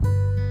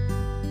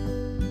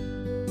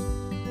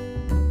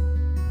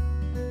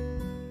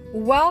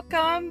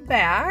Welcome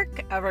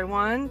back,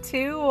 everyone,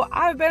 to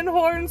I've Been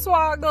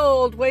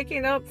Hornswoggled,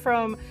 waking up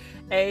from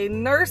a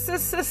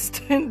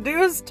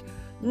narcissist-induced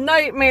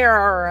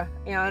nightmare.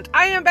 And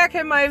I am back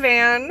in my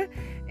van,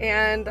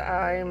 and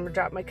I'm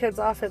dropping my kids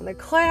off in the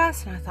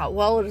class, and I thought,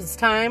 well, it is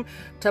time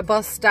to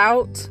bust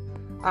out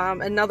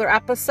another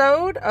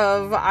episode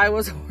of I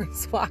Was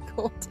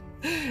Hornswoggled.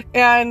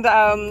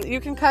 And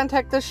you can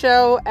contact the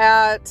show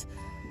at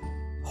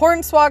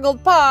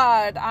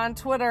HornswoggledPod on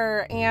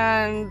Twitter,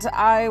 and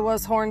I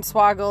was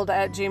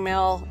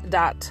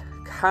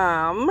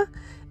hornswoggled@gmail.com.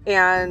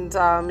 And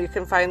you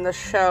can find the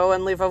show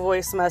and leave a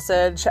voice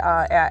message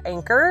at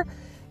Anchor.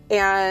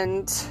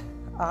 And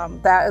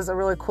that is a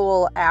really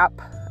cool app,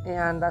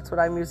 and that's what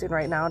I'm using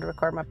right now to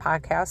record my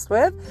podcast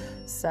with.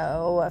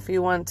 So if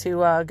you want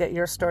to get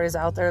your stories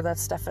out there,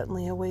 that's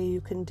definitely a way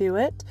you can do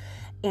it.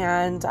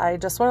 And I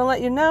just want to let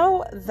you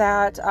know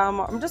that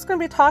I'm just going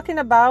to be talking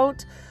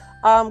about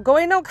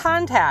going no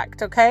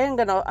contact, okay? I'm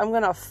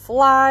gonna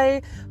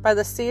fly by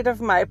the seat of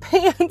my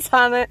pants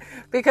on it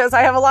because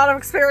I have a lot of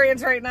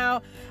experience right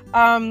now.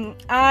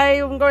 I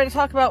am going to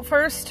talk about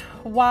first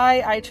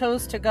why I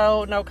chose to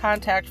go no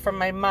contact from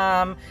my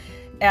mom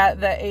at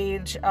the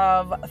age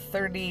of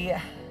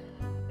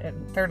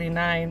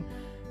 39.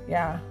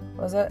 Yeah,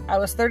 was it? I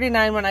was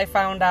 39 when I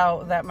found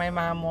out that my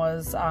mom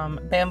was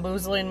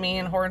bamboozling me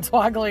and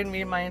hornswoggling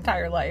me my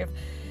entire life.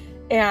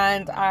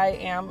 And I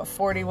am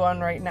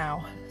 41 right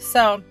now.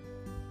 So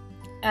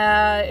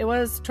it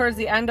was towards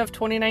the end of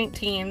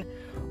 2019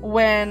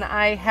 when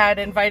I had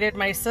invited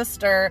my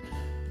sister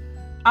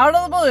out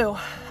of the blue.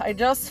 I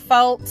just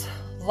felt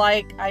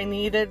like I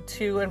needed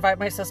to invite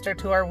my sister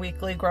to our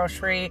weekly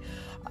grocery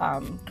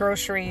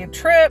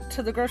trip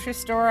to the grocery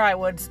store. I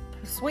would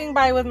swing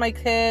by with my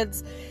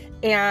kids,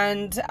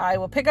 and I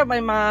would pick up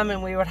my mom,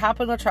 and we would hop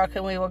in the truck,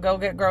 and we would go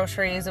get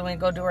groceries, and we'd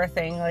go do our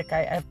thing, like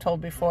I've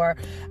told before,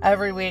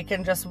 every week.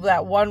 And just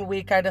that one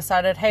week, I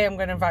decided, hey, I'm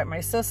going to invite my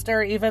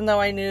sister, even though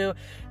I knew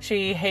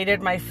she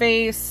hated my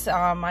face.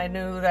 I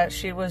knew that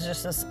she was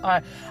just this,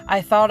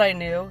 I thought I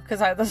knew, because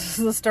this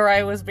is the story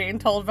I was being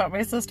told about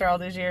my sister all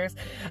these years,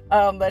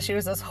 that she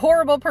was this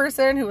horrible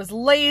person who was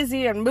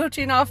lazy and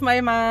mooching off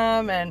my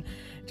mom, and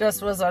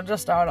just was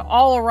just an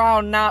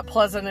all-around not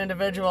pleasant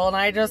individual. And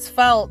I just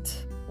felt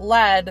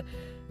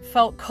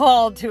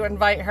called to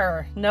invite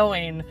her,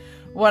 knowing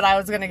what I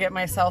was going to get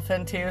myself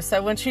into.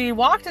 So when she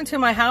walked into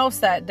my house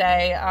that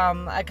day,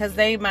 because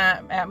they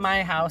met at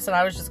my house and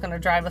I was just going to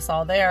drive us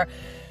all there,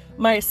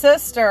 my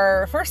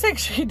sister, first thing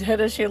she did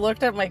is she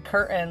looked at my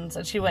curtains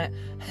and she went,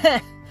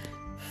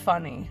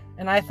 funny.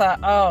 And I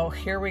thought, oh,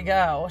 here we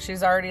go.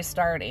 She's already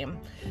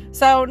starting.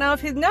 So now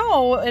if you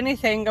know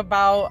anything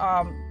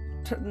about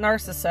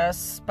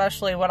narcissists,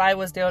 especially what I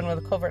was doing with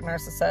a covert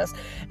narcissist,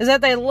 is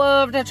that they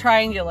love to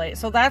triangulate.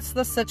 So that's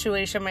the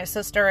situation my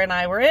sister and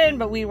I were in,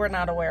 but we were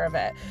not aware of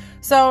it.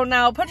 So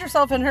now put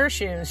yourself in her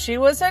shoes. She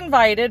was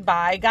invited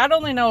by, God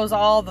only knows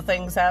all the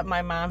things that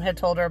my mom had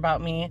told her about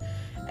me,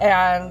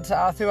 and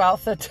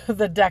throughout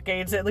the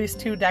decades, at least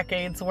 2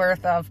 decades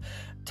worth of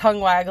tongue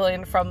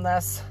waggling from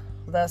this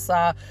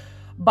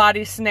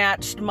body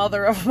snatched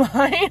mother of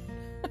mine.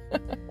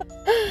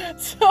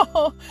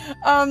 So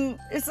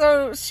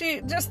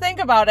she, just think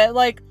about it,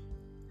 like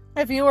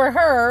if you were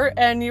her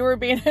and you were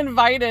being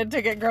invited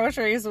to get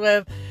groceries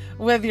with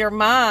your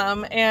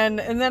mom, and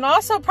then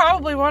also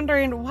probably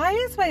wondering, why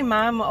is my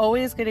mom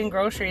always getting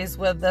groceries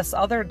with this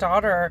other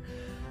daughter,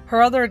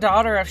 her other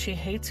daughter, if she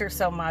hates her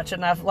so much,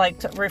 and I've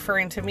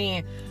referring to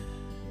me.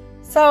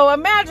 So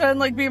imagine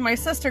being my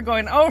sister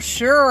going, oh,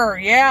 sure,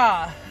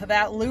 yeah,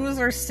 that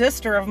loser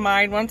sister of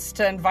mine wants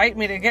to invite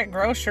me to get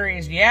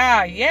groceries.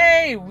 Yeah,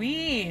 yay,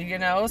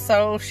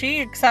 so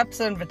she accepts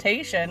the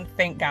invitation,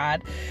 thank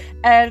God.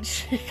 And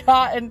she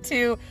got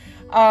into,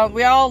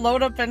 we all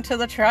load up into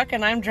the truck,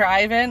 and I'm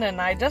driving,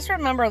 and I just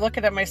remember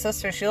looking at my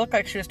sister. She looked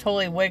like she was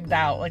totally wigged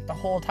out, the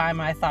whole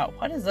time. I thought,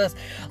 what is this?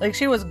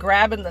 She was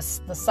grabbing the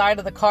side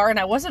of the car, and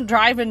I wasn't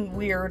driving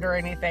weird or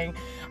anything.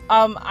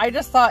 I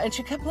just thought, and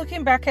she kept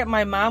looking back at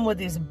my mom with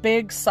these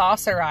big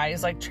saucer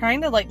eyes,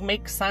 trying to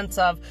make sense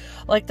of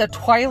the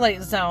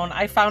Twilight Zone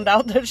I found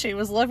out that she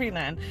was living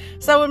in.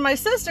 So in my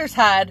sister's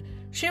head,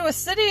 she was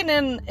sitting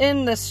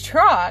in this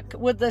truck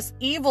with this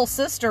evil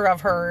sister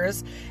of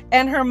hers,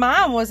 and her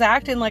mom was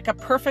acting like a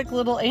perfect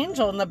little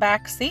angel in the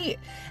back seat.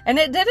 And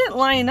it didn't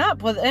line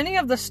up with any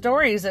of the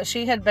stories that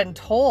she had been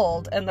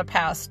told in the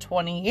past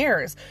 20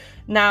 years.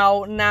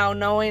 Now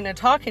knowing and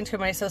talking to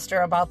my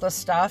sister about this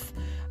stuff,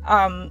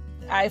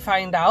 I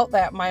find out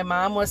that my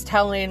mom was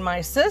telling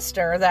my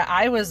sister that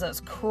I was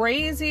this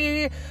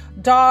crazy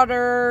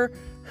daughter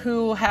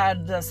who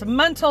had this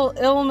mental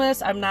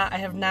illness. I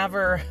have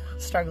never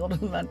struggled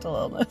with mental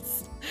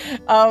illness.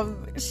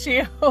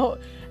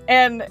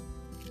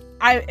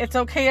 It's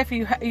okay if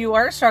you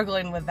are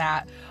struggling with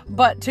that,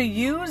 but to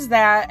use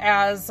that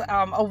as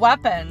a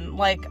weapon,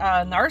 like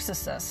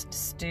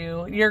narcissists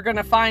do, you're going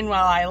to find,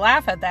 well, I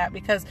laugh at that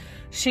because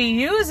she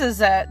uses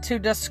it to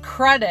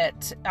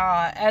discredit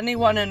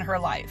anyone in her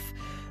life.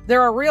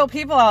 there are real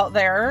people out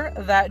there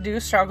that do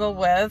struggle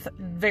with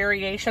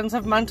variations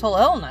of mental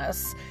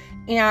illness.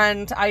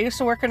 And I used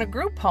to work in a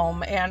group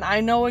home, and I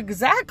know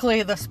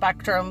exactly the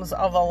spectrums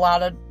of a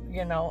lot of,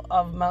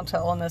 of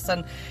mental illness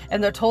and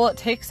the toll it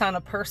takes on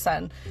a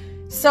person.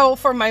 So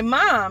for my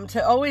mom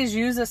to always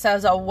use this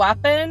as a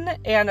weapon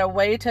and a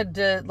way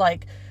to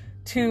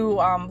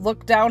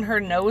look down her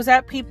nose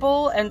at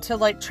people and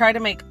to try to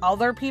make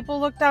other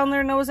people look down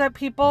their nose at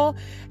people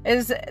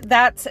is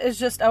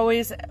just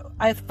always,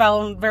 I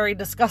found very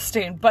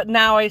disgusting. But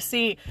now I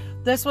see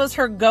this was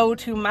her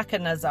go-to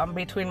mechanism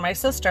between my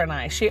sister and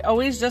I. She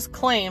always just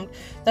claimed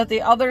that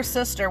the other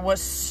sister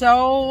was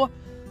so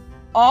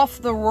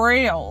off the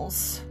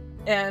rails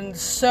and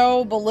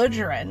so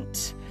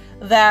belligerent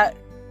that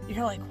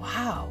you're like,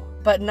 wow.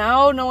 But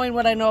now knowing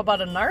what I know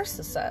about a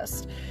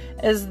narcissist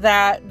is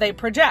that they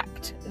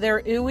project.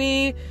 They're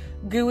ooey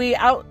gooey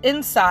out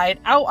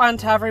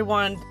onto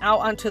everyone, out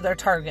onto their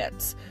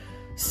targets.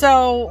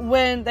 So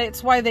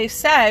that's why they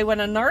say when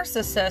a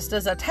narcissist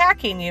is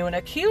attacking you and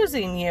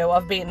accusing you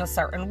of being a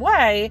certain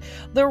way,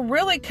 they're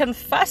really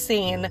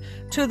confessing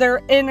to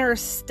their inner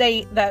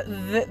state,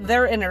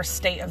 their inner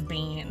state of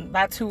being.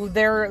 That's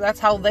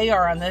how they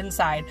are on the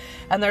inside.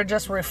 And they're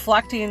just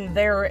reflecting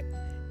their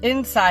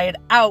inside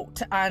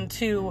out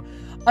onto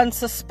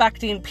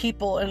unsuspecting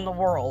people in the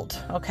world,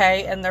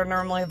 okay? And they're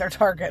normally their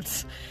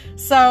targets.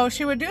 So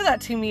she would do that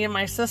to me and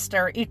my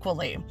sister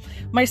equally.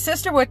 My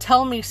sister would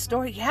tell me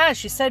story. Yeah,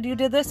 she said you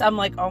did this. I'm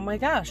like, oh my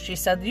gosh, she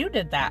said you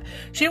did that.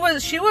 She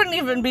wasn't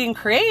even being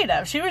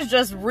creative. She was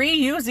just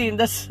reusing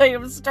the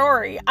same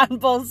story on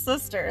both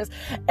sisters.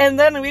 And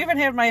then we even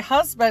had my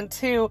husband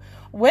to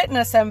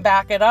witness and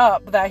back it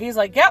up, that he's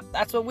like, yep,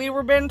 that's what we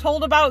were being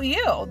told about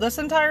you this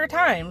entire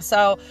time.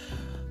 So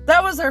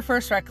that was their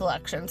first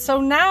recollection. So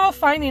now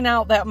finding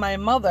out that my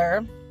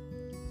mother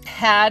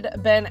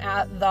had been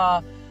at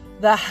the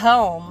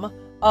helm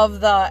of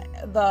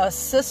the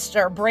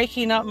sister,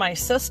 breaking up my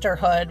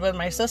sisterhood with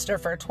my sister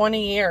for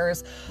 20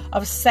 years,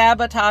 of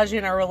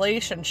sabotaging our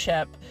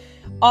relationship,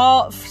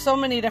 so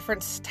many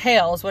different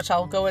tales, which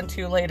I'll go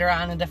into later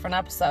on in different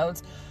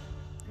episodes.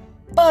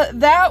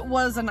 But that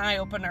was an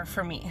eye-opener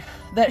for me,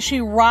 that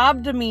she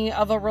robbed me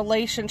of a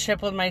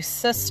relationship with my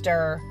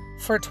sister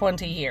for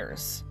 20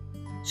 years.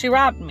 She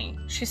robbed me.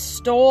 She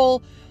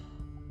stole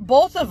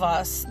both of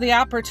us the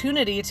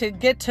opportunity to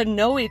get to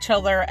know each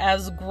other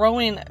as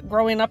growing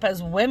up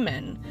as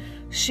women.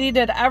 She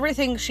did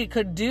everything she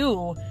could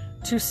do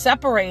to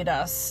separate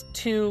us,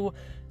 to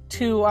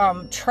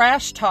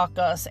trash talk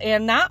us,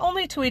 and not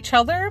only to each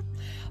other.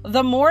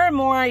 The more and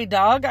more I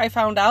dug, I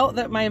found out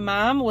that my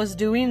mom was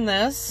doing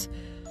this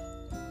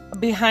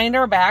behind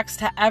our backs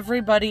to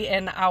everybody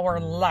in our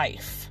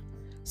life.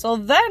 So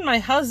then my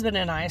husband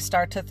and I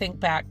start to think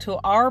back to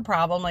our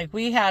problem. Like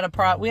we had a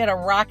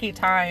rocky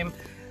time.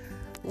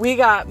 We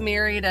got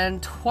married in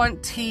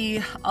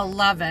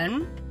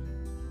 2011,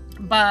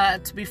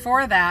 but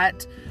before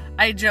that,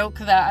 I joke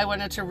that I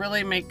wanted to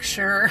really make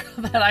sure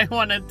that I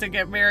wanted to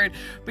get married,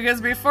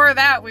 because before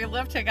that we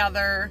lived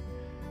together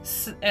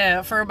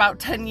for about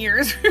 10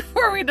 years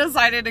before we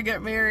decided to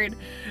get married.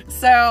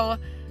 So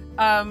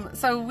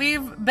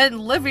we've been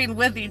living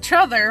with each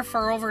other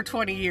for over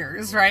 20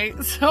 years, right?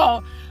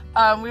 So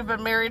we've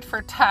been married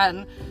for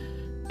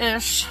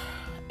 10-ish.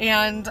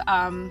 And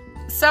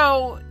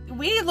so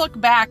we look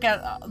back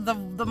at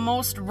the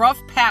most rough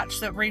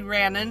patch that we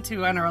ran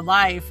into in our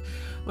life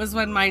was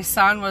when my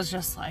son was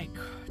just like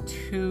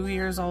 2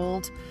 years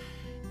old.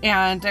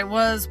 And it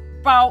was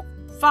about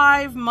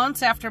 5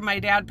 months after my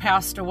dad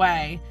passed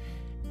away.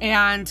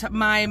 And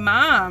my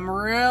mom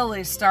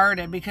really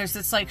started, because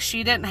it's like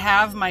she didn't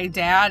have my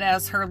dad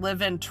as her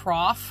live-in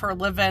trough, her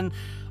live-in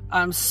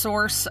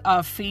source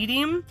of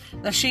feeding,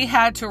 that she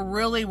had to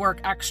really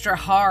work extra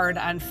hard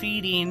on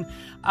feeding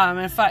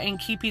and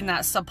keeping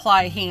that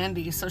supply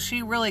handy. So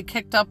she really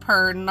kicked up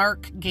her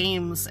narc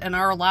games in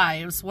our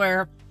lives,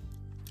 where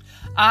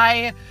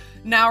I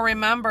now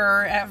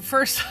remember at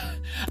first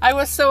I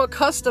was so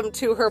accustomed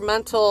to her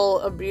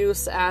mental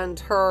abuse and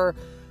her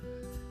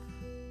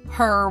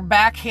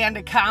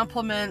backhanded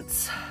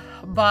compliments,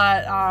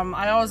 but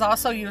I was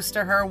also used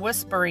to her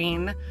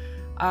whispering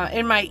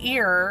in my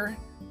ear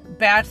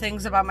bad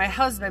things about my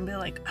husband, be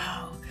like,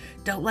 oh,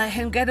 don't let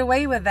him get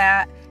away with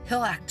that,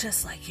 he'll act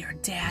just like your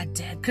dad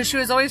did, because she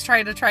was always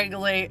trying to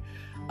triangulate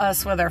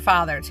us with her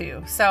father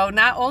too. So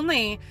not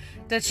only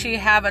did she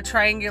have a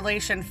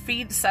triangulation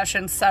feed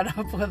session set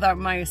up with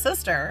my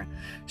sister,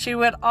 she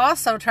would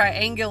also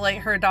triangulate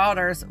her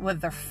daughters with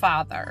their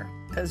father,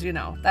 because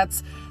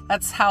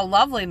that's how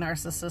lovely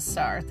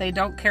narcissists are. They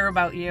don't care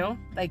about you.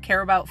 They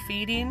care about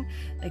feeding.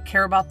 They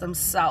care about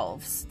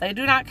themselves. They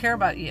do not care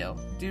about you.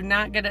 Do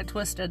not get it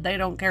twisted. They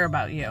don't care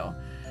about you.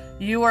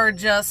 You are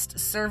just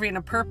serving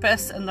a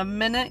purpose, and the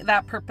minute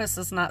that purpose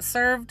is not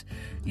served,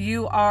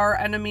 you are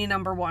enemy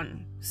number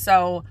one.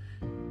 So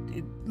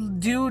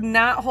do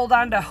not hold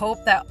on to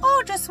hope that,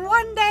 oh, just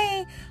one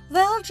day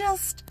they'll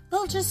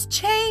just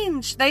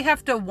change. They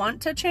have to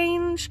want to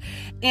change.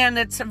 And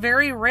it's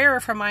very rare,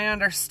 from I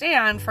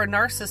understand, for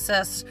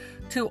narcissists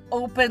to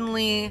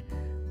openly,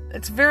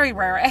 it's very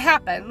rare. It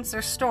happens.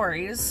 There's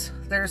stories.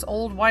 There's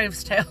old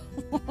wives' tale.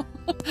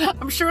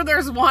 I'm sure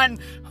there's one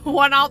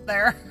out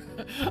there.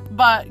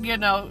 But,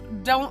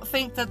 don't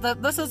think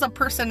that this is a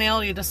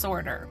personality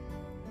disorder.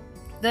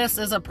 This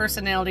is a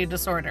personality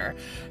disorder.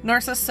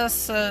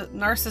 Narcissism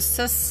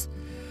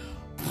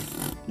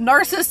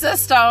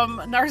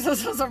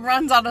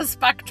runs on a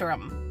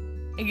spectrum.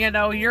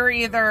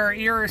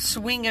 You're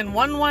swinging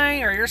one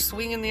way or you're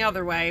swinging the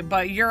other way,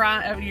 but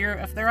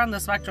if they're on the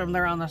spectrum,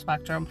 they're on the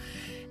spectrum.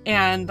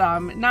 And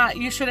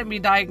you shouldn't be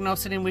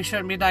diagnosing, we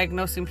shouldn't be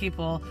diagnosing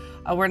people.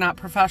 We're not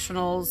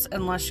professionals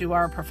unless you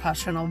are a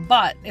professional,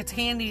 but it's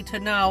handy to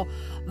know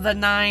the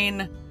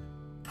 9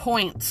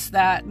 points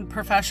that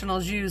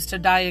professionals use to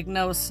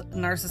diagnose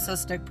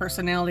narcissistic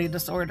personality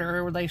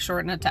disorder, or they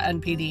shorten it to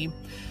NPD.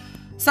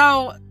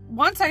 So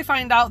once I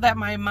find out that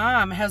my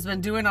mom has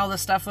been doing all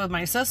this stuff with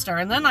my sister,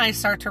 and then I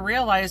start to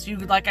realize,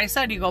 like I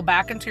said, you go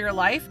back into your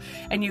life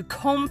and you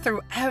comb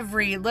through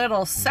every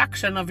little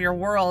section of your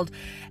world,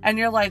 and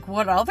you're like,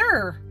 what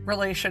other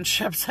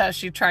relationships has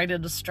she tried to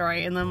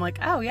destroy? And then I'm like,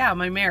 oh yeah,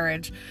 my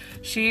marriage.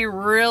 She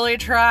really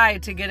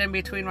tried to get in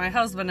between my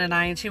husband and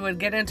I, and she would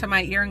get into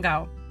my ear and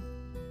go,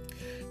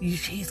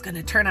 he's going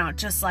to turn out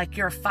just like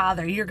your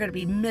father. You're going to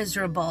be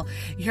miserable.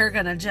 You're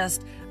going to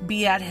just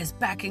be at his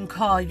beck and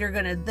call. You're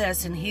going to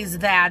this and he's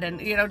that. And,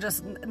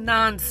 just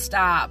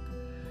nonstop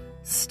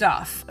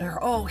stuff. Or,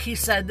 oh, he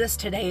said this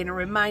today and it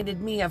reminded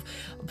me of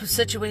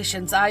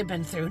situations I've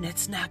been through, and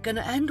it's not going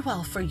to end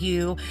well for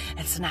you.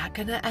 It's not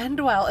going to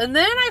end well. And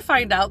then I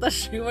find out that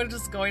she was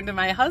just going to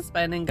my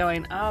husband and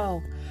going,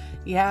 oh,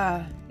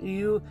 yeah,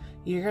 you're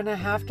going to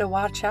have to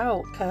watch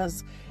out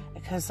because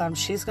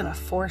she's going to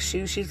force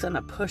you. She's going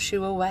to push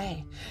you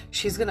away.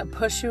 She's going to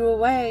push you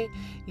away.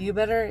 You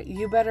better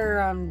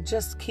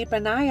just keep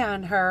an eye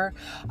on her.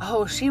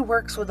 Oh, she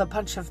works with a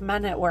bunch of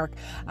men at work.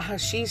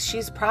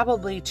 She's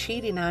probably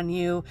cheating on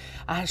you.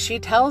 She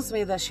tells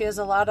me that she has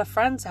a lot of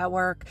friends at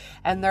work,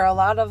 and a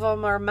lot of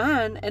them are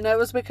men. And it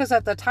was because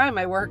at the time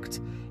I worked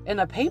in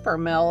a paper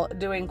mill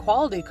doing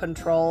quality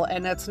control,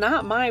 and it's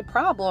not my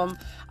problem.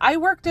 I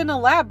worked in a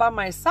lab by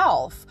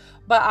myself,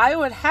 but I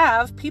would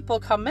have people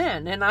come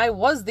in, and I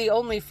was the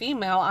only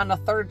female on a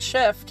third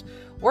shift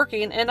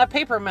working in a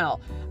paper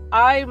mill.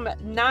 I'm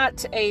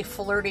not a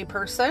flirty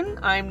person.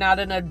 I'm not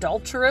an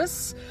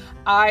adulteress.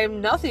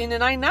 I'm nothing,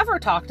 and I never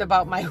talked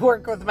about my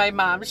work with my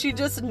mom. She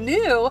just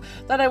knew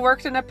that I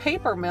worked in a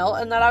paper mill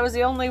and that I was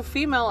the only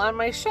female on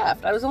my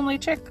shift. I was the only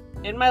chick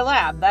in my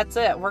lab. That's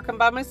it. Working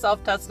by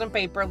myself, testing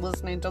paper,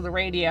 listening to the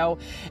radio,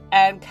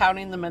 and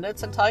counting the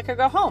minutes until I could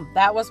go home.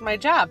 That was my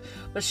job.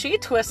 But she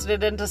twisted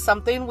it into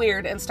something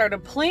weird and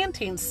started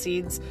planting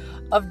seeds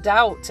of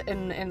doubt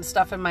and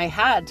stuff in my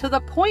head, to the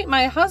point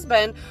my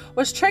husband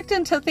was tricked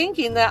into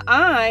thinking that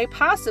I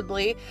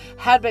possibly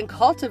had been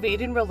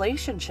cultivating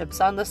relationships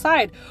on the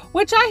side,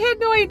 which I had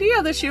no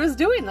idea that she was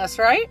doing this,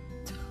 right?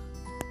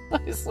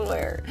 I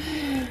swear.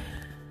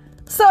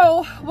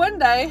 So one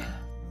day,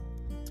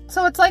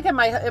 so it's like in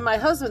my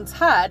husband's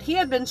head, he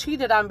had been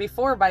cheated on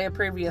before by a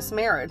previous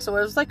marriage. So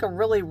it was like a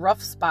really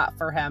rough spot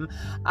for him.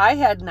 I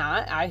had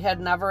not. I had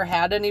never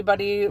had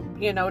anybody,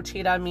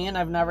 cheat on me, and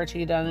I've never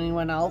cheated on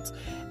anyone else.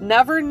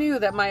 Never knew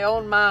that my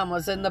own mom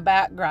was in the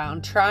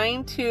background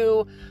trying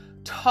to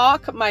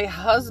talk my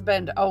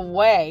husband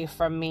away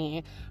from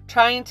me,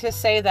 trying to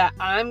say that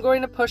I'm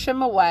going to push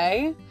him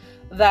away.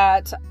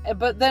 But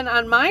then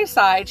on my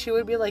side, she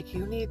would be like,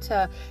 you need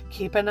to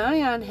keep an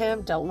eye on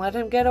him. Don't let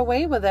him get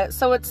away with it.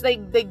 So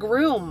they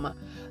groom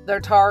their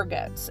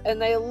targets, and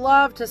they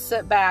love to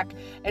sit back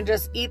and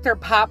just eat their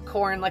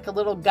popcorn like a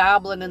little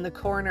goblin in the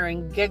corner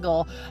and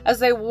giggle as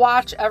they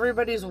watch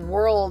everybody's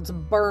worlds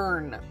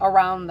burn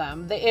around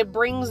them. It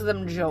brings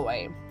them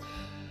joy.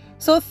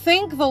 So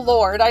thank the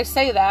Lord. I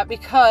say that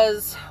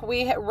because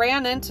we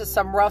ran into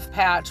some rough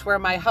patch where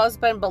my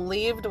husband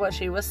believed what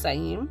she was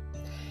saying,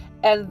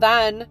 and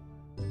then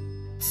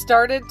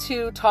started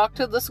to talk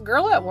to this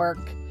girl at work.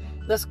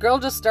 This girl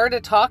just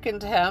started talking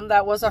to him.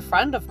 That was a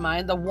friend of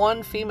mine, the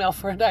one female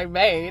friend I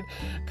made.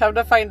 Come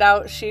to find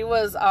out, she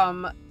was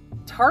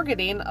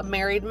targeting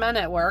married men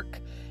at work.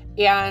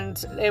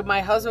 And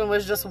my husband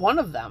was just one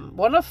of them.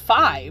 One of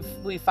 5,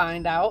 we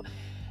find out.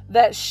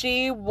 That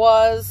she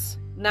was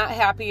not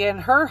happy in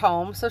her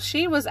home. So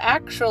she was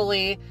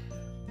actually...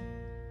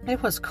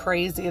 It was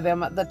crazy,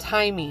 the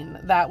timing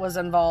that was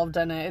involved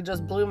in it. It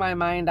just blew my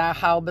mind at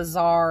how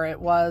bizarre it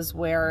was,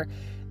 where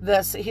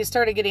he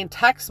started getting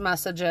text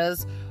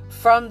messages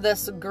from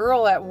this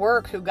girl at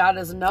work who got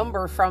his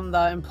number from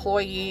the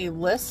employee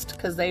list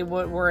because they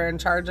were in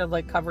charge of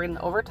covering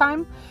the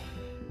overtime.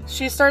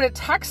 She started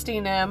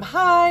texting him,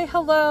 hi,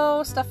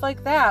 hello, stuff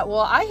like that. Well,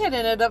 I had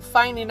ended up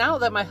finding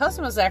out that my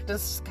husband was acting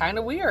kind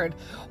of weird.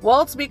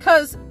 Well, it's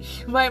because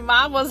my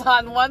mom was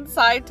on one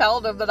side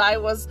telling him that I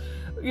was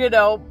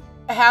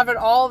having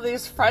all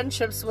these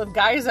friendships with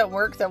guys at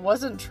work that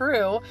wasn't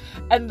true.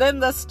 And then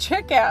this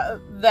chick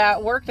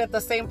that worked at the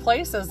same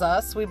place as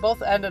us, we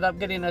both ended up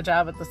getting a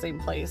job at the same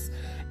place.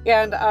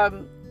 And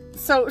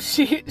so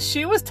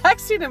she was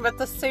texting him at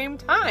the same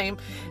time,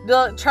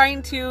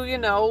 trying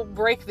to,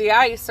 break the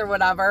ice or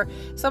whatever.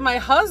 So my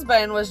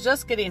husband was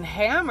just getting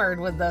hammered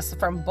with this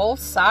from both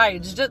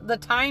sides. Just, the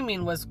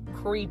timing was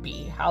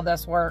creepy how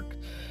this worked.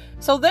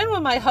 So then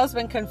when my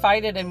husband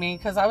confided in me,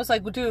 because I was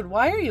like, dude,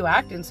 why are you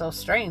acting so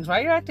strange? Why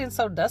are you acting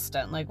so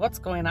distant? Like, what's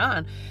going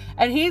on?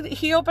 And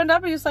he opened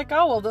up and he's like,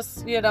 oh, well,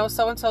 this,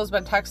 so-and-so's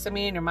been texting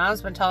me and your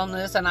mom's been telling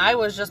this. And I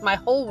was just, my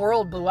whole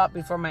world blew up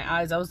before my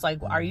eyes. I was like,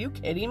 are you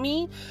kidding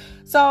me?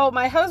 So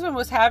my husband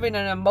was having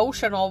an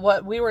emotional,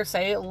 what we were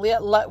saying,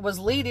 was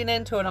leading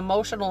into an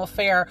emotional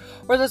affair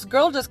where this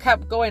girl just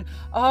kept going,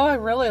 oh, I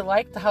really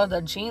liked how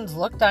the jeans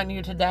looked on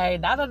you today,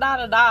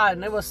 da-da-da-da-da.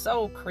 And it was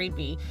so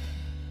creepy.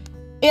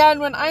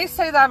 And when I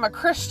say that I'm a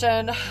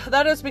Christian,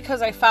 that is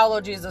because I follow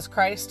Jesus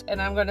Christ.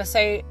 And I'm going to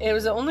say it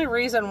was the only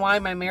reason why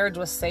my marriage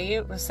was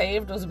saved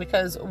was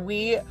because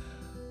we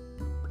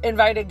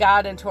invited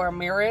God into our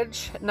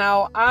marriage.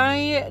 Now,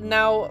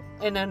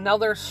 in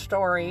another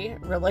story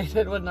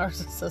related with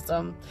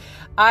narcissism,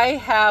 I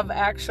have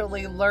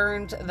actually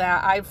learned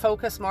that I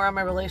focus more on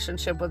my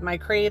relationship with my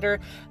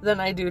Creator than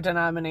I do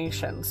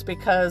denominations,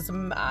 because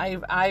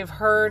I've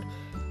heard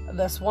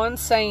this one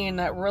saying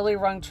that really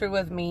rung true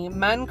with me: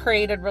 men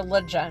created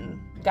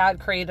religion, God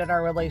created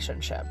our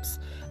relationships.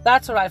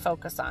 That's what I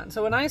focus on.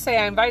 So when I say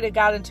I invited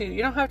God into,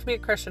 you don't have to be a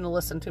Christian to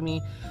listen to me.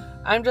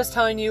 I'm just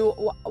telling you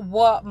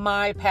what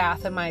my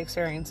path and my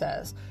experience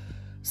is.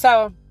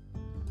 So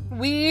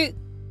we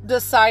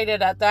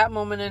decided at that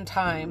moment in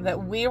time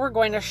that we were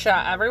going to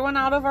shut everyone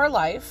out of our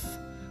life.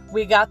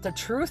 We got the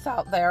truth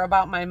out there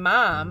about my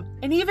mom.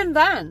 And even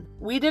then,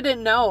 we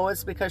didn't know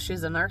it's because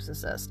she's a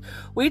narcissist.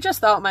 We just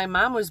thought my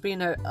mom was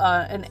being an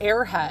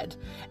airhead.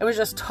 It was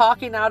just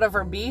talking out of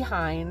her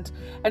behind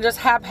and just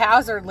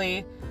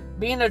haphazardly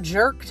being a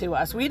jerk to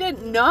us. We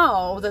didn't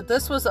know that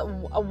this was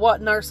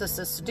what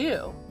narcissists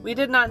do. We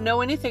did not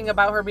know anything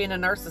about her being a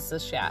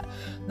narcissist yet.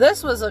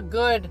 This was a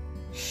good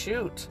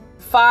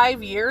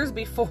 5 years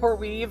before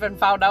we even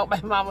found out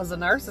my mom was a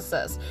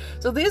narcissist.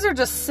 So these are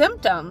just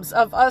symptoms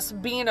of us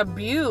being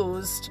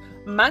abused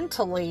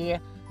mentally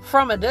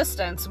from a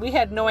distance. We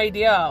had no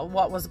idea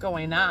what was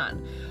going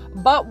on.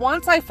 But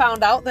once I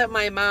found out that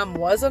my mom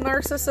was a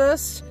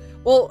narcissist,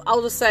 well,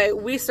 I'll just say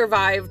we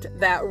survived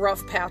that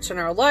rough patch in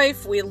our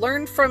life. We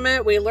learned from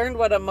it. We learned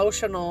what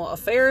emotional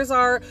affairs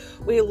are.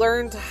 We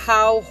learned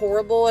how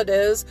horrible it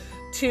is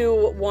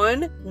to,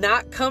 one,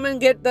 not come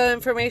and get the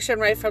information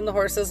right from the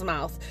horse's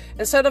mouth.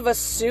 Instead of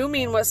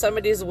assuming what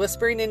somebody's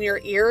whispering in your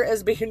ear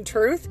as being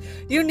truth,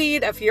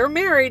 if you're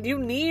married, you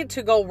need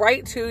to go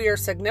right to your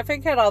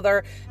significant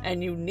other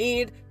and you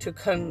need to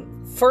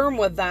confirm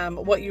with them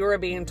what you are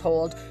being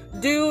told.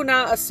 Do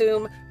not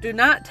assume. Do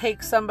not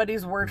take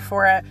somebody's word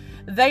for it.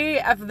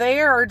 If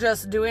they are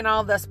just doing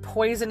all this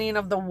poisoning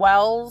of the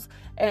wells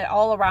and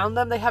all around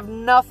them, they have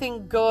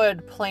nothing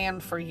good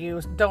planned for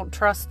you. Don't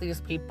trust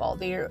these people.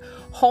 The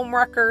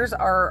homewreckers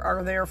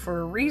are there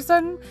for a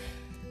reason.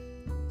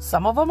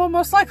 Some of them are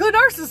most likely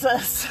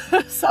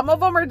narcissists. Some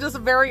of them are just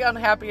very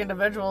unhappy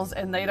individuals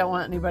and they don't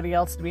want anybody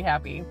else to be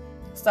happy.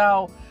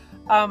 So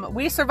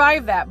we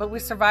survived that, but we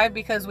survived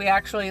because we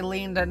actually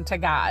leaned into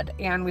God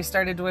and we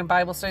started doing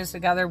Bible studies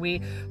together.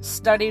 We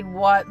studied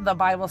what the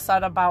Bible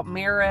said about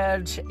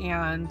marriage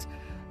and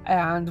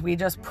we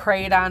just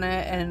prayed on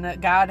it, and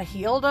God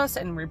healed us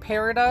and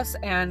repaired us.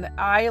 And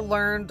I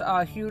learned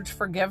a huge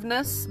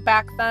forgiveness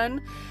back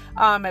then.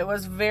 It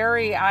was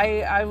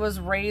I was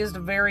raised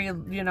very,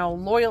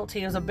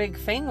 loyalty is a big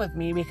thing with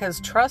me because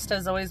trust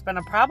has always been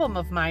a problem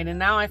of mine. And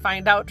now I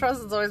find out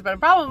trust has always been a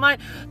problem of mine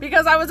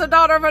because I was a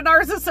daughter of a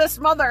narcissist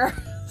mother.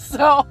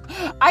 So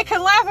I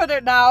can laugh at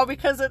it now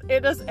because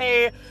it is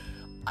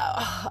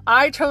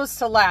I chose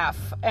to laugh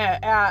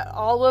at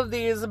all of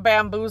these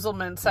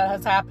bamboozlements that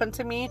has happened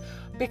to me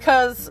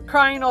because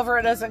crying over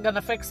it isn't going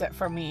to fix it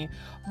for me.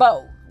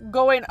 But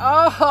going,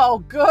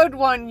 oh, good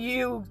one,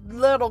 you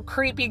little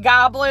creepy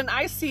goblin,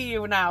 I see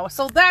you now.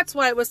 So that's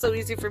why it was so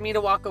easy for me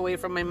to walk away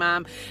from my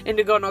mom and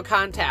to go no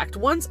contact.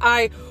 Once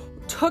I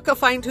took a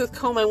fine-tooth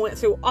comb and went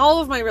through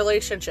all of my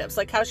relationships,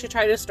 like how she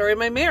tried to destroy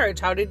my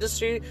marriage,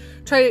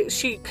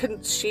 she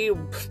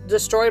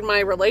destroyed my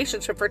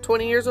relationship for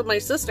 20 years with my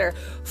sister.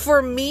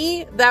 For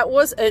me, that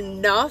was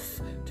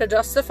enough to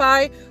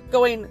justify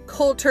going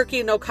cold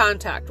turkey, no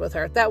contact with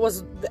her.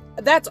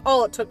 That's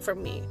all it took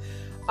from me.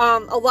 A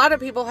lot of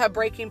people have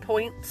breaking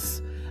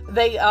points.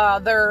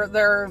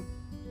 Their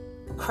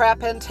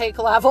crap intake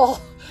level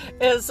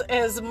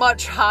is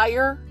much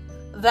higher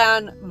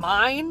than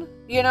mine,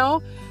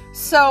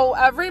 So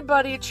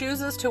everybody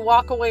chooses to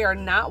walk away or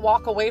not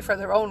walk away for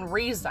their own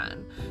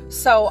reason.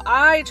 So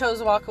I chose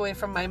to walk away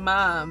from my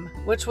mom,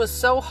 which was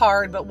so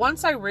hard. But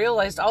once I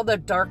realized all the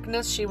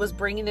darkness she was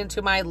bringing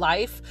into my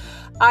life,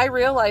 I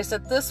realized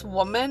that this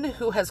woman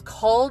who has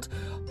called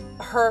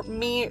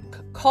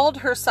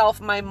herself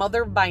my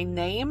mother by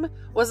name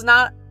was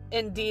not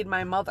indeed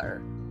my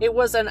mother. It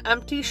was an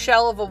empty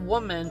shell of a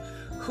woman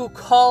who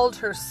called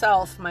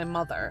herself my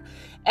mother.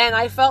 And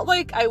I felt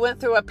like I went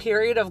through a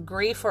period of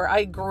grief where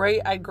I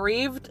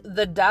grieved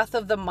the death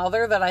of the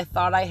mother that I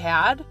thought I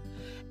had.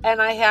 And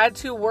I had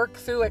to work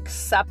through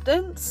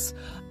acceptance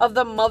of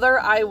the mother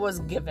I was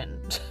given.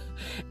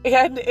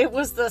 And it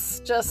was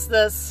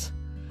this,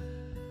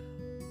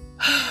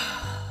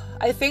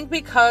 I think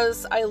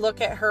because I look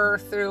at her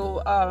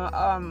through,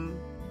 I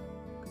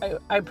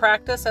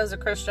practice as a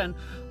Christian,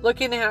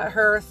 looking at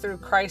her through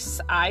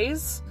Christ's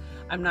eyes.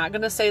 I'm not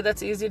going to say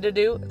that's easy to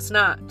do. It's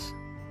not.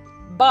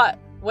 But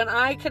when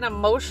I can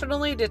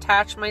emotionally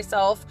detach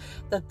myself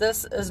that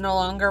this is no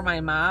longer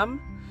my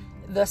mom,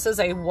 this is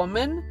a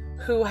woman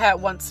who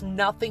wants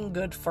nothing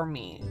good for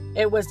me.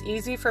 It was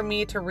easy for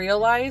me to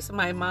realize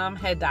my mom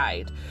had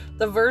died.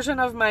 The version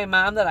of my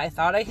mom that I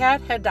thought I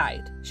had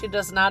died. She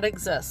does not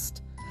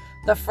exist.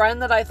 The friend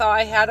that I thought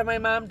I had of my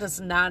mom does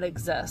not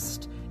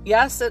exist.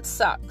 Yes, it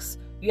sucks.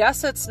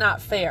 Yes, it's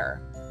not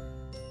fair.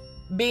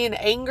 Being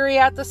angry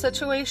at the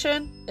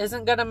situation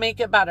isn't going to make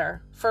it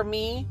better for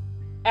me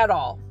at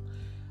all.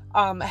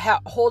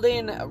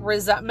 Holding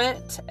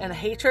resentment and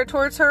hatred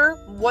towards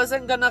her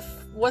wasn't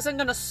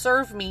gonna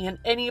serve me in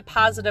any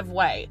positive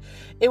way.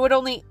 It would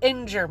only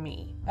injure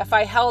me if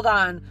I held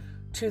on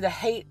to the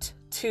hate,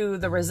 to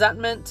the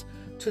resentment,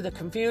 to the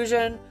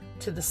confusion,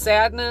 to the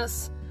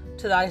sadness,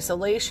 to the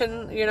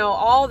isolation,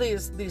 all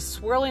these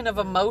swirling of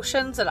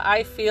emotions that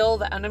I feel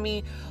the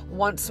enemy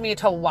wants me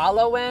to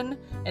wallow in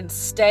and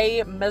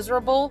stay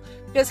miserable,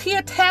 because he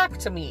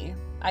attacked me.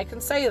 I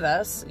can say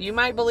this. You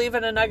might believe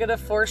in a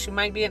negative force. You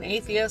might be an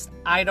atheist.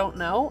 I don't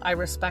know. I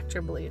respect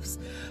your beliefs.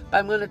 But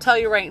I'm going to tell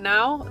you right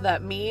now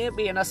that me,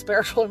 being a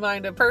spiritually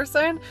minded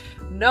person,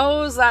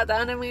 knows that the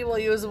enemy will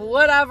use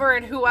whatever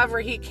and whoever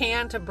he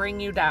can to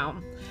bring you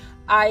down.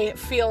 I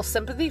feel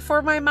sympathy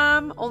for my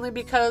mom only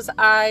because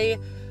I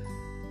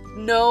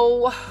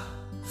know,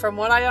 from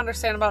what I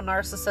understand about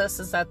narcissists,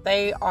 is that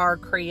they are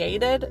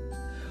created,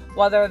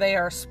 whether they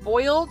are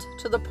spoiled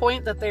to the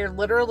point that they're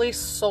literally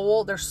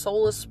their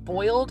soul is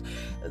spoiled.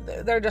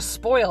 They're just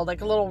spoiled,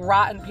 like a little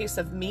rotten piece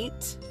of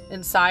meat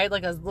inside,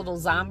 like a little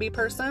zombie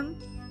person.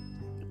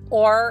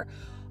 Or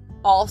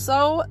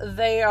also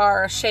they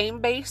are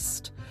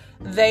shame-based.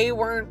 They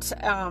weren't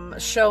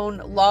shown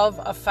love,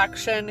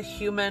 affection,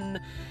 human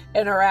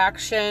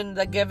interaction,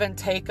 the give and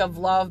take of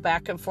love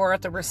back and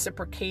forth, the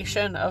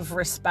reciprocation of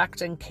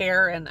respect and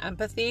care and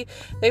empathy.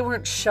 They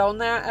weren't shown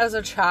that as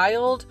a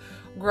child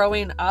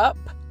growing up,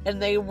 and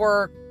they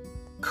were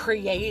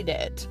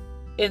created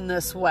in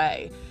this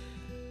way.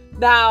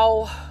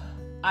 Now,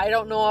 I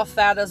don't know if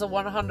that is a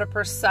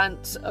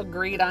 100%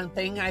 agreed on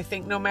thing. I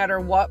think no matter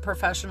what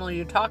professional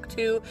you talk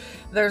to,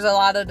 there's a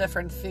lot of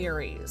different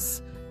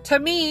theories. To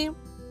me,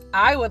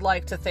 I would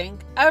like to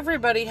think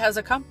everybody has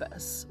a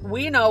compass.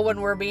 We know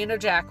when we're being a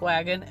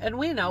jackwagon, and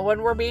we know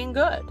when we're being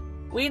good.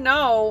 We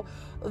know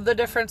the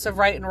difference of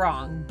right and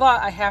wrong.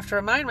 But I have to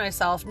remind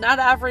myself, not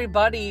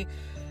everybody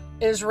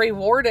is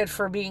rewarded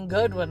for being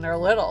good when they're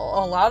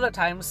little. A lot of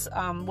times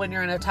when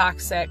you're in a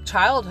toxic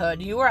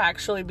childhood, you are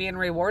actually being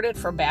rewarded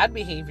for bad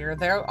behavior.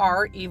 There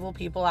are evil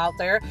people out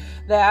there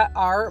that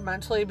are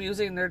mentally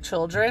abusing their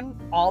children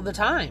all the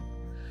time.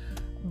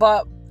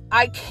 But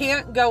I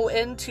can't go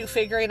into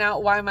figuring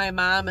out why my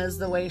mom is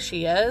the way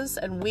she is,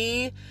 and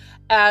we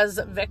as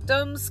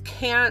victims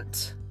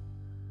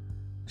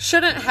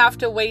shouldn't have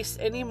to waste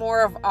any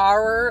more of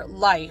our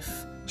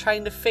life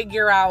trying to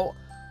figure out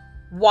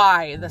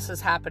why this is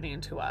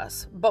happening to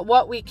us. But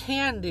what we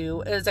can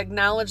do is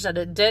acknowledge that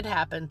it did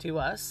happen to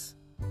us.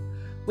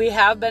 We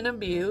have been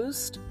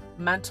abused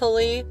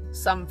mentally,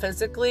 some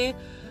physically,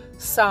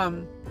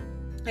 some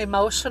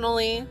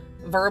emotionally,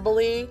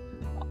 verbally,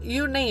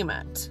 you name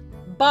it.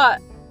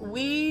 But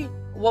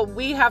what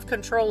we have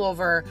control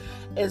over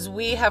is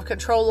we have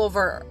control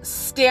over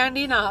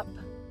standing up,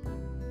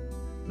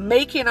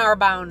 making our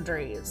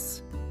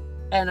boundaries,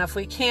 and if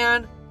we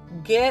can,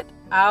 get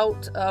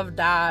out of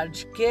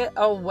Dodge, get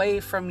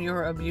away from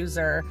your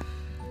abuser.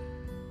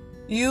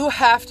 You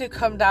have to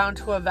come down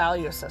to a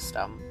value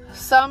system.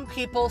 Some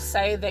people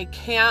say they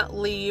can't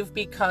leave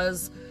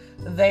because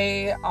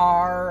they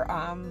are,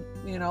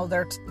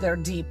 they're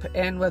deep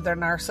in with their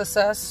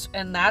narcissist,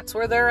 and that's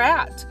where they're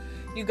at.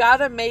 You got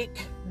to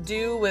make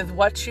do with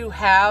what you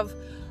have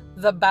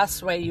the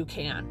best way you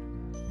can.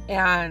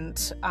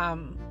 And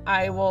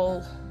I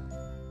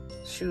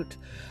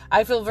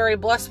feel very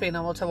blessed being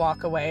able to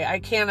walk away. I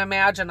can't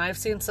imagine. I've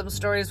seen some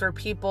stories where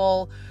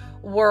people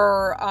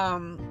were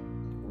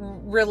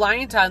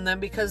reliant on them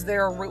because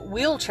they're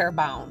wheelchair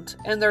bound,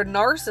 and their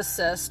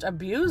narcissist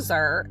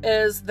abuser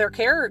is their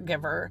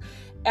caregiver.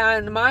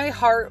 And my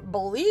heart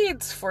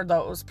bleeds for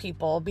those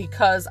people,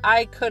 because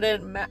I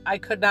could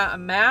not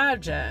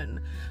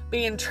imagine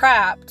being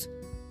trapped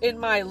in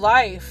my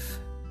life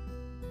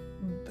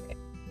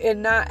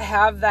and not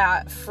have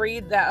that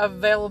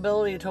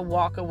availability to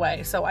walk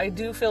away. So I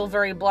do feel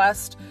very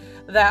blessed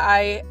that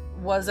I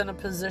was in a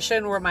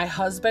position where my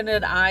husband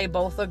and I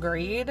both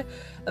agreed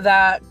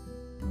that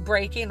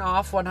breaking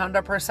off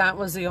 100%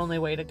 was the only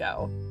way to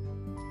go.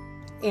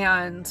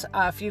 And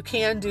if you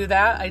can do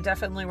that, I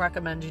definitely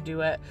recommend you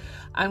do it.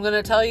 I'm going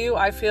to tell you,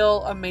 I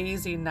feel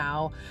amazing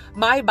now.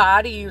 My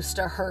body used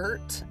to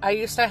hurt. I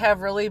used to have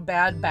really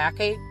bad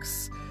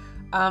backaches.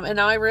 And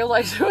now I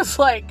realized it was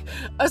like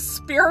a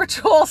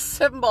spiritual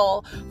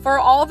symbol for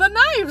all the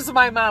knives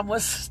my mom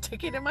was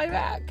sticking in my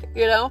back.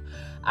 You know,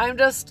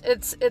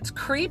 it's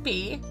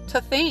creepy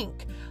to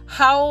think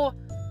how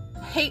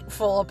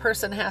hateful a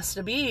person has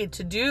to be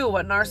to do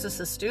what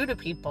narcissists do to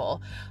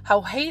people.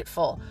 How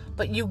hateful.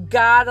 But you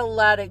gotta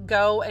let it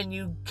go, and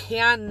you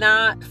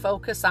cannot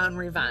focus on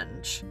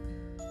revenge.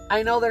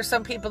 I know there's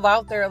some people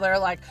out there that are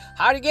like,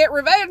 how to get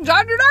revenge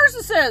on your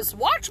narcissist?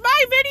 Watch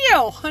my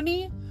video.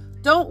 Honey,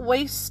 don't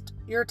waste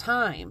your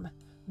time.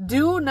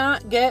 Do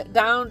not get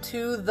down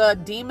to the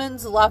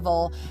demon's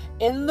level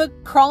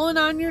crawling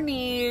on your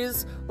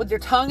knees with your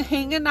tongue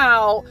hanging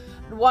out,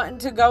 wanting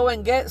to go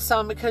and get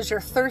some because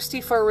you're thirsty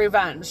for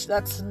revenge.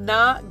 That's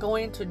not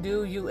going to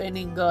do you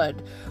any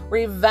good.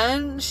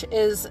 Revenge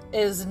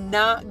is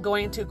not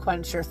going to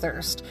quench your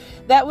thirst.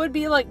 That would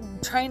be like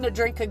trying to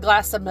drink a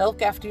glass of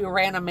milk after you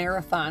ran a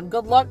marathon.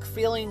 Good luck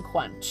feeling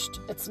quenched.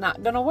 It's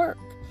not going to work.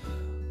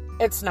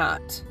 It's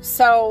not.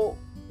 So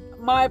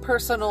my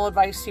personal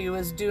advice to you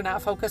is do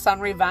not focus on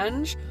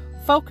revenge.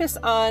 Focus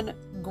on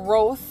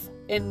growth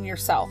in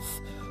yourself.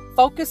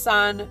 Focus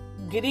on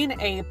getting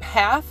a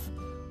path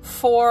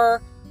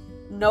for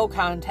no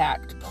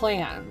contact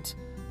planned.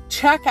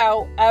 Check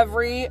out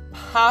every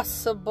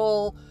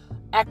possible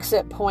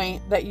exit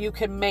point that you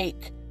can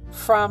make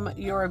from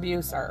your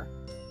abuser.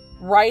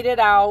 Write it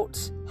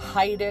out,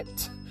 hide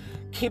it,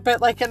 keep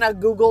it like in a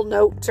Google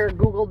Note or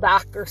Google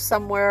Doc or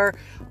somewhere.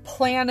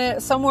 Plan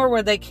it somewhere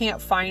where they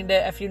can't find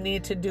it if you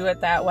need to do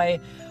it that way.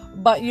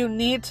 But you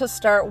need to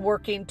start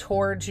working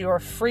towards your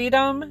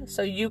freedom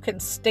so you can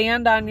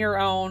stand on your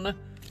own,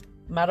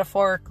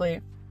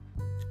 metaphorically,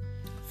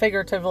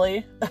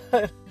 figuratively.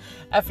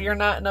 If you're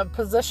not in a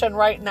position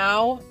right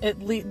now,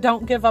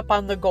 don't give up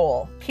on the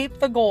goal. Keep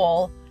the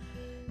goal.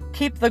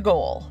 Keep the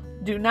goal.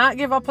 Do not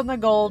give up on the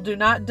goal. Do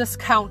not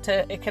discount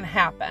it. It can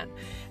happen.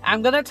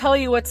 I'm going to tell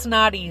you it's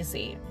not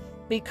easy,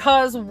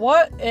 because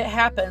what it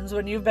happens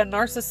when you've been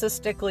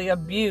narcissistically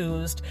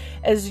abused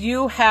is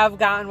you have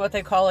gotten what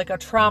they call like a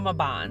trauma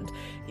bond.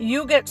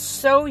 You get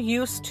so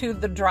used to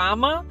the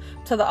drama,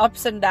 to the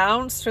ups and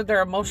downs, through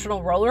their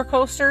emotional roller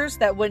coasters,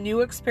 that when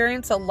you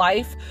experience a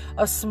life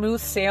of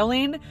smooth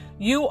sailing,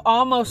 you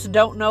almost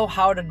don't know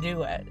how to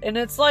do it. And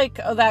it's like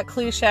that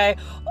cliche,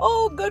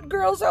 oh, good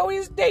girls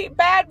always date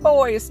bad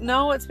boys.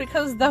 No, it's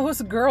because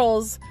those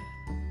girls,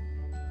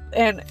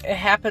 and it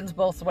happens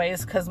both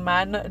ways, because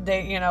men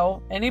date,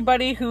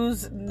 anybody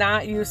who's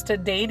not used to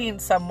dating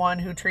someone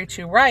who treats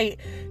you right,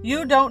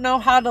 you don't know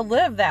how to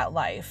live that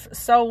life.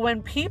 So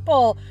when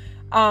people,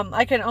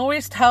 I can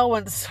always tell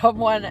when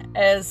someone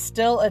is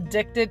still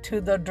addicted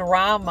to the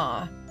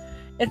drama,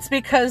 it's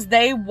because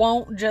they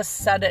won't just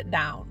set it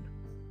down.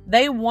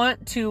 They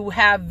want to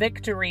have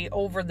victory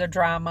over the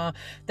drama.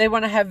 They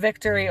want to have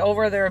victory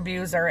over their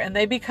abuser, and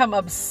they become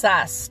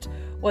obsessed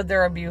with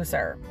their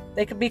abuser.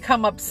 They can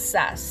become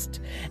obsessed.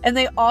 And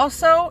they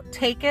also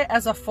take it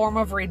as a form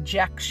of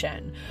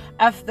rejection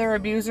if their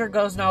abuser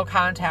goes no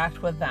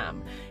contact with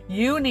them.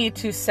 You need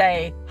to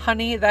say,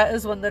 honey, that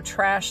is when the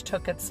trash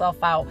took itself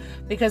out.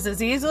 Because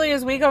as easily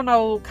as we go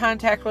no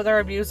contact with our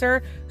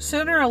abuser,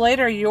 sooner or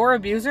later your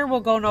abuser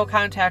will go no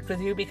contact with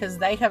you, because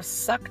they have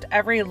sucked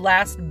every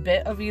last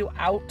bit of you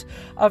out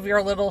of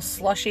your little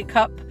slushy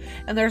cup,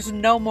 and there's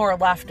no more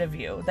left of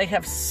you. They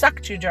have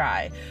sucked you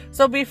dry.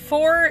 So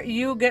before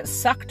you get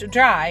sucked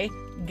dry,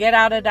 get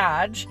out of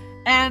Dodge,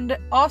 and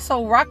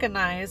also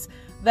recognize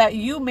that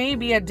you may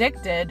be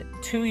addicted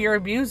to your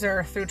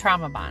abuser through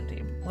trauma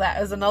bonding.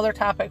 That is another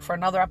topic for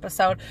another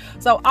episode.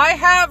 So I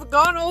have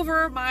gone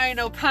over my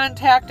no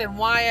contact and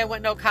why I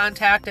went no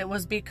contact. It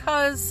was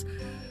because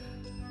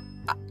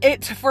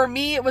for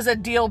me, it was a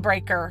deal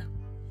breaker.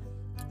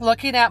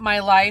 Looking at my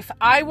life,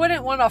 I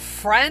wouldn't want a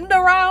friend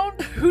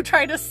around who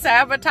tried to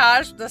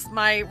sabotage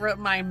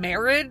my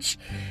marriage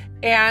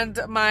and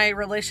my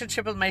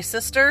relationship with my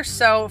sister.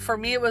 So for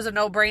me, it was a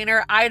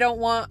no-brainer. I don't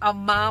want a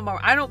mom, or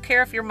I don't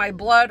care if you're my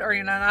blood or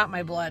you're not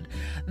my blood.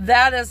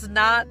 That is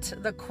not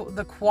the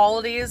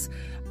qualities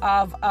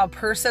of a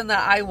person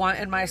that I want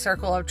in my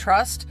circle of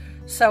trust.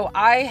 So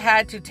I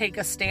had to take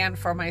a stand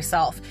for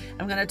myself.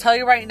 I'm going to tell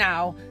you right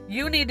now,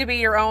 you need to be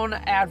your own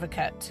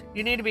advocate.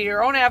 You need to be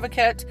your own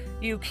advocate.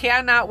 You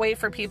cannot wait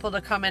for people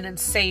to come in and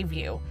save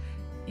you.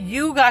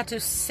 You got to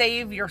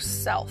save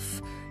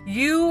yourself.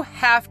 You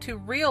have to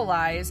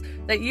realize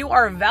that you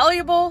are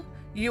valuable,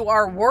 you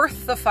are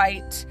worth the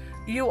fight,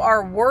 you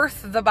are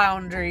worth the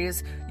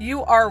boundaries,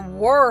 you are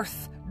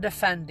worth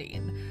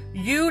defending.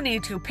 You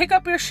need to pick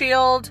up your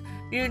shield,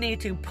 you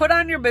need to put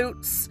on your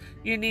boots,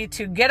 you need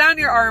to get on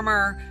your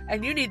armor,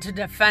 and you need to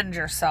defend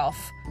yourself,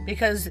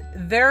 because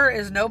there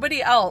is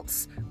nobody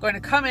else going to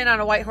come in on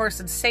a white horse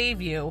and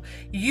save you.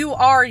 You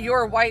are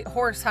your white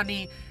horse,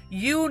 honey.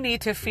 You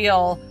need to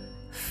feel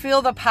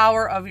Feel the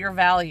power of your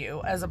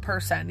value as a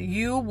person.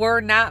 You were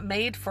not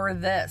made for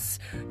this.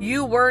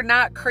 You were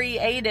not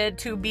created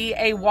to be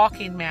a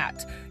walking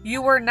mat.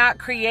 You were not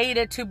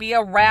created to be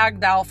a rag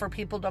doll for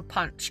people to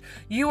punch.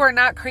 You were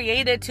not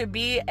created to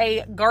be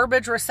a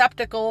garbage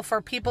receptacle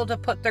for people to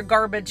put their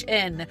garbage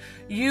in.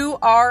 You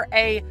are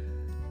a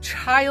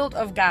child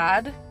of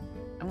God.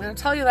 I'm going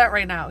to tell you that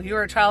right now. You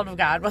are a child of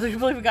God. Whether you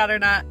believe in God or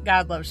not,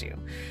 God loves you.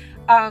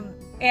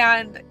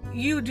 And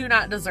you do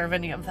not deserve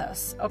any of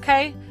this,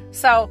 okay?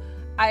 So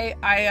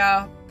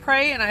I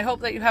pray and I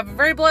hope that you have a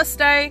very blessed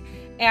day,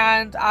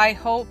 and I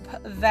hope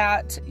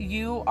that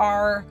you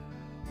are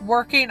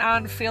working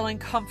on feeling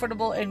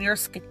comfortable in your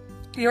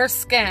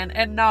skin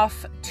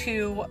enough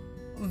to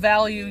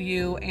value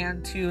you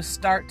and to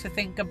start to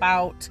think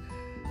about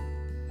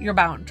your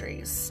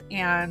boundaries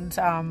and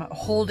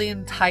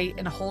holding tight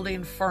and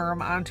holding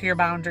firm onto your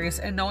boundaries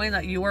and knowing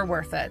that you are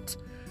worth it.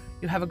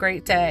 You have a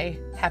great day.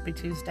 Happy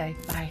Tuesday.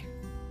 Bye.